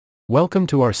Welcome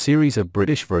to our series of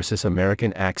British versus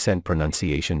American accent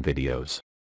pronunciation videos.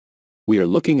 We are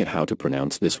looking at how to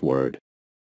pronounce this word.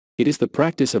 It is the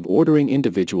practice of ordering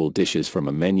individual dishes from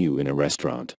a menu in a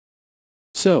restaurant.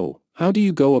 So, how do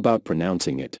you go about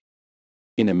pronouncing it?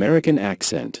 In American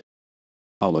accent,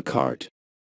 à la carte.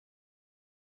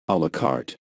 À la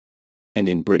carte. And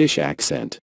in British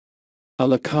accent, à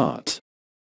la carte.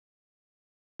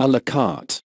 À la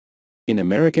carte. In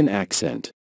American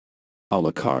accent, à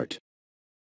la carte.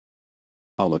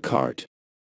 À la carte.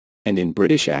 And in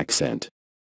British accent,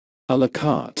 à la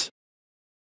carte.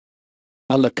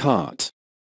 À la carte.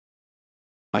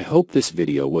 I hope this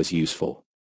video was useful.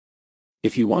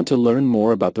 If you want to learn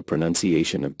more about the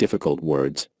pronunciation of difficult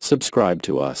words, subscribe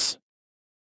to us.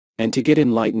 And to get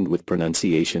enlightened with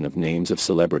pronunciation of names of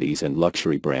celebrities and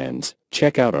luxury brands,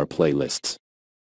 check out our playlists.